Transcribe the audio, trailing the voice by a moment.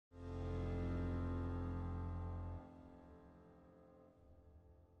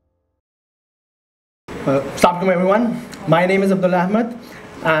Assalamualaikum everyone. My name is Abdullah Ahmed,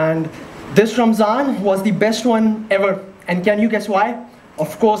 and this Ramzan was the best one ever. And can you guess why?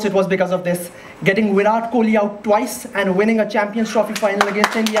 Of course it was because of this. Getting Virat Kohli out twice and winning a Champions Trophy final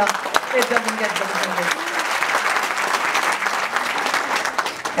against India, it doesn't get better than this.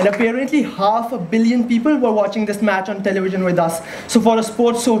 And apparently 500 million people were watching this match on television with us. So for a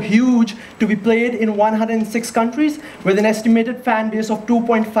sport so huge to be played in 106 countries with an estimated fan base of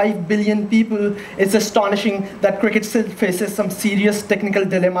 2.5 billion people, it's astonishing that cricket still faces some serious technical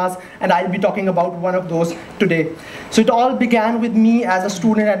dilemmas, and I'll be talking about one of those today. So it all began with me as a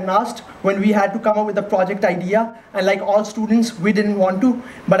student at NAST when we had to come up with a project idea, and like all students, we didn't want to,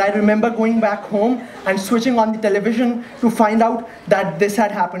 but I remember going back home and switching on the television to find out that this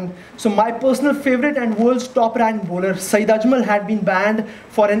had happened. So my personal favorite and world's top ranked bowler, Saeed Ajmal, had been banned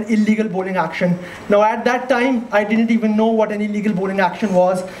for an illegal bowling action. Now at that time, I didn't even know what an illegal bowling action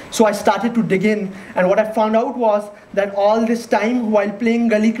was, so I started to dig in, and what I found out was that all this time while playing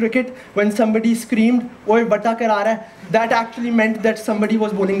gully cricket, when somebody screamed, "Oi, Wataa kar aa raha hai," that actually meant that somebody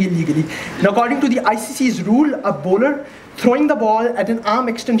was bowling illegally. Now according to the ICC's rule, a bowler throwing the ball at an arm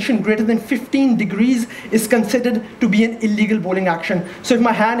extension greater than 15 degrees is considered to be an illegal bowling action. So if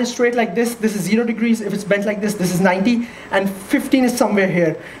my hand is straight like this is 0 degrees. If it's bent like this is 90, and 15 is somewhere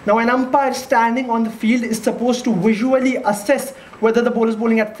here. Now an umpire standing on the field is supposed to visually assess whether the ball is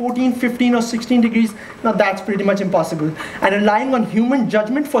bowling at 14, 15 or 16 degrees. Now that's pretty much impossible. And relying on human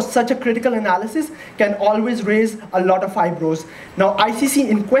judgment for such a critical analysis can always raise a lot of eyebrows. Now ICC,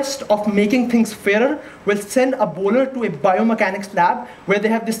 in quest of making things fairer, will send a bowler to a biomechanics lab where they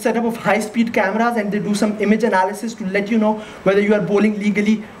have this setup of high-speed cameras, and they do some image analysis to let you know whether you are bowling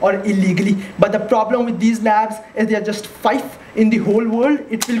legally or illegally. But the problem with these labs is they are just 5 in the whole world.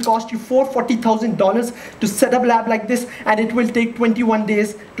 It will cost you $40,000 to set up a lab like this, and it will take 21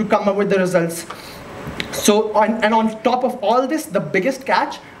 days to come up with the results. So, on top of all this, the biggest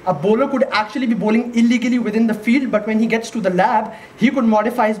catch, a bowler could actually be bowling illegally within the field, but when he gets to the lab, he could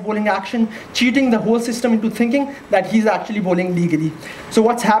modify his bowling action, cheating the whole system into thinking that he's actually bowling legally. So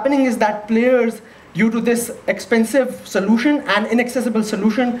what's happening is that players, due to this expensive solution and inaccessible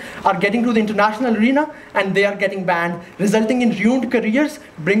solution, are getting to the international arena and they are getting banned, resulting in ruined careers,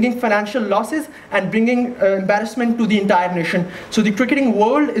 bringing financial losses, and bringing embarrassment to the entire nation. So the cricketing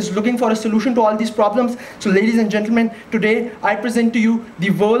world is looking for a solution to all these problems. So ladies and gentlemen, today I present to you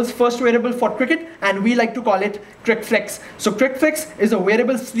the world's first wearable for cricket, and we like to call it CricFlex. So CricFlex is a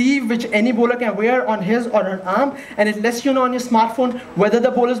wearable sleeve which any bowler can wear on his or her arm, and it lets you know on your smartphone whether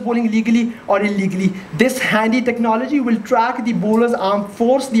the bowler is bowling legally or illegally. This handy technology will track the bowler's arm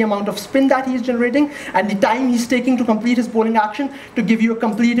force, the amount of spin that he is generating, and the time he's taking to complete his bowling action, to give you a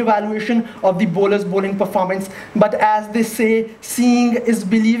complete evaluation of the bowler's bowling performance. But as they say, seeing is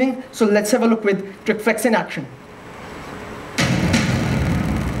believing, so let's have a look with CricFlex in action.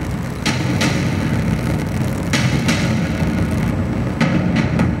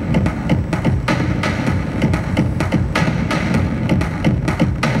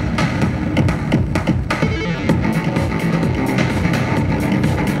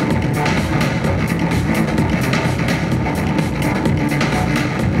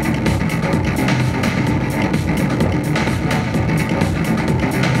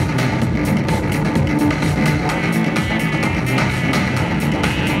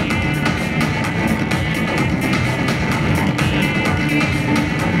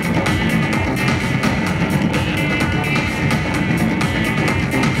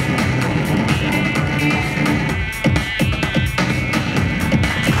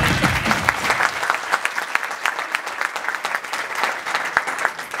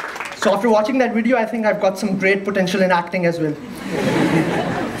 So after watching that video, I think I've got some great potential in acting as well.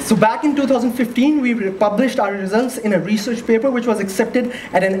 So back in 2015, we published our results in a research paper which was accepted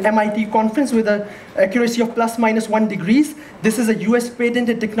at an MIT conference with an accuracy of ±1 degrees. This is a US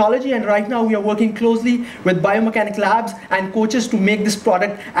patented technology, and right now we are working closely with biomechanic labs and coaches to make this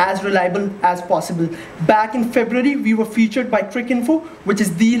product as reliable as possible. Back in February, we were featured by CricInfo, which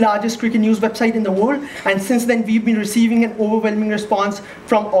is the largest cricket news website in the world, and since then we've been receiving an overwhelming response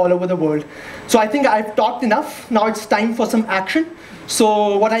from all over the world. So I think I've talked enough. Now it's time for some action.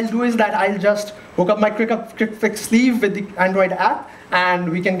 So what I'll do is that I'll just hook up my CricFlex sleeve with the Android app, and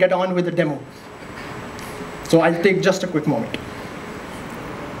we can get on with the demo. So I'll take just a quick moment.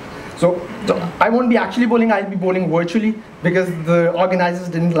 So I won't be actually bowling, I'll be bowling virtually because the organizers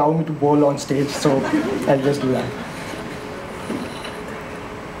didn't allow me to bowl on stage, so I'll just do that.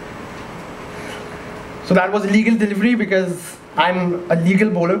 So that was illegal delivery because I'm a legal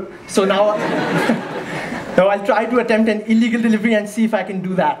bowler. So now, now I'll try to attempt an illegal delivery and see if I can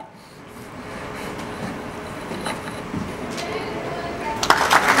do that.